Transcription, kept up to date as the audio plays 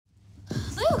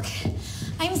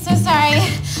I'm so sorry.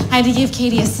 I had to give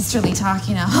Katie a sisterly talk,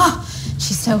 you know. Oh,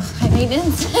 she's so high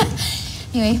maintenance.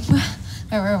 Anyway,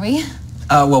 where were we?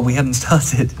 Well, we hadn't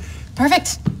started.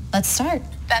 Perfect. Let's start.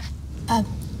 Bev.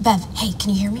 Bev, hey, can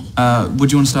you hear me? What do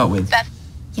you want to start with? Bev.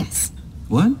 Yes.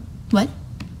 What? What?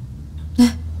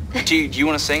 Do you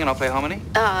want to sing and I'll play harmony?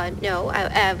 No,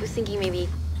 I was thinking maybe...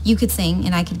 You could sing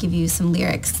and I could give you some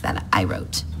lyrics that I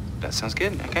wrote. That sounds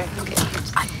good, okay. Okay.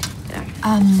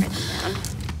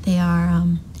 They are,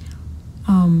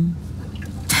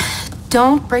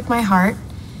 don't break my heart.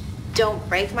 Don't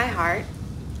break my heart.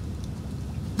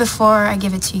 Before I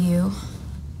give it to you.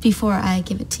 Before I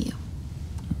give it to you.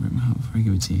 Don't break my heart before I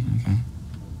give it to you, okay.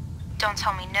 Don't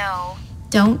tell me no.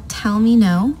 Don't tell me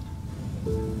no.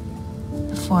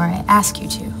 Before I ask you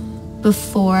to.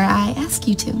 Before I ask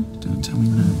you to. Don't tell me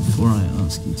no before I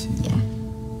ask you to. Yeah.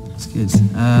 That's good.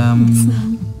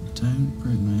 Don't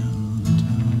break my heart.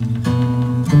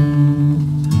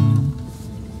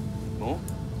 More?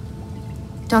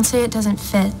 Don't say it doesn't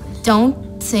fit.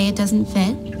 Don't say it doesn't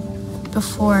fit.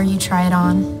 Before you try it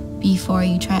on. Before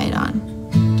you try it on.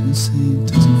 Don't say it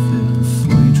doesn't fit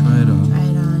before you try it on. Try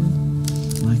it on.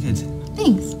 I like it.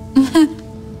 Thanks.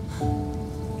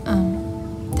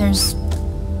 There's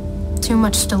too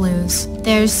much to lose.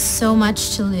 There's so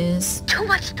much to lose. Too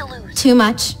much to lose. Too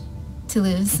much to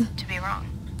lose. To be wrong.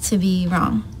 To be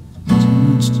wrong. Too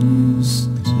much to lose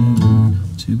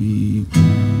to be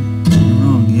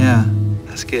wrong. Yeah,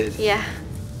 that's good. Yeah.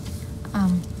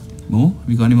 More? Have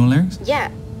you got any more lyrics? Yeah.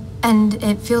 And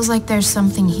it feels like there's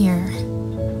something here.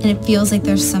 And it feels like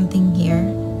there's something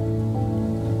here.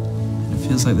 It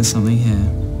feels like there's something here.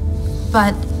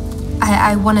 But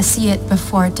I want to see it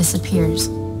before it disappears.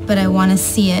 But I want to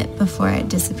see it before it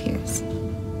disappears.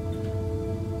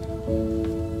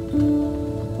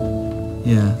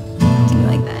 Yeah. Do you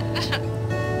like that?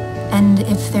 And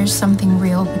if there's something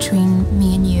real between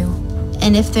me and you.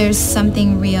 And if there's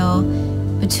something real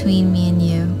between me and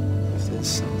you. If there's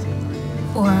something real.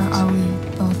 Or are we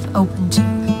both open to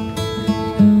it?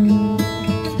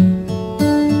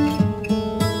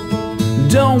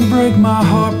 Don't break my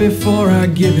heart before I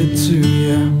give it to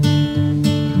you.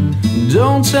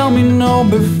 Don't tell me no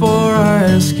before I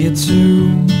ask you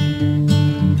to.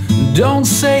 Don't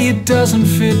say it doesn't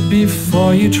fit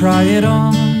before you try it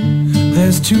on.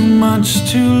 There's too much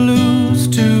to lose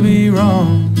to be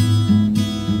wrong.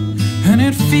 And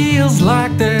it feels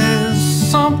like there's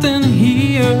something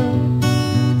here,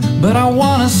 but I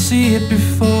wanna see it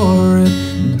before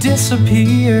it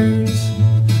disappears.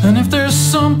 And if there's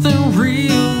something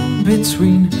real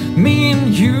between me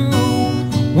and you,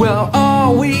 well,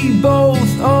 are we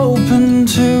both open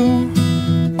to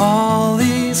all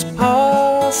these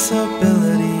possibilities?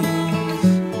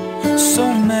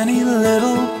 So many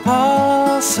little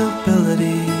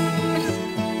possibilities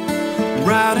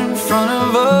right in front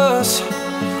of us,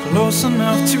 close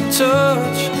enough to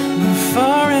touch, but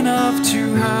far enough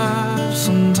to have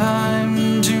some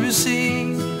time to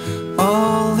see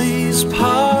all these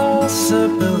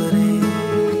possibilities.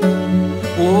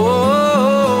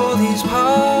 Oh, these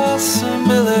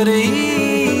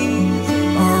possibilities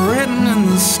are written in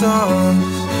the stars.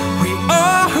 We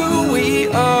are who we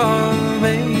are,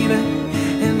 baby,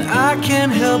 and I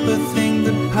can't help but think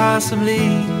that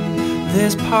possibly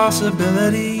there's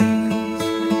possibility.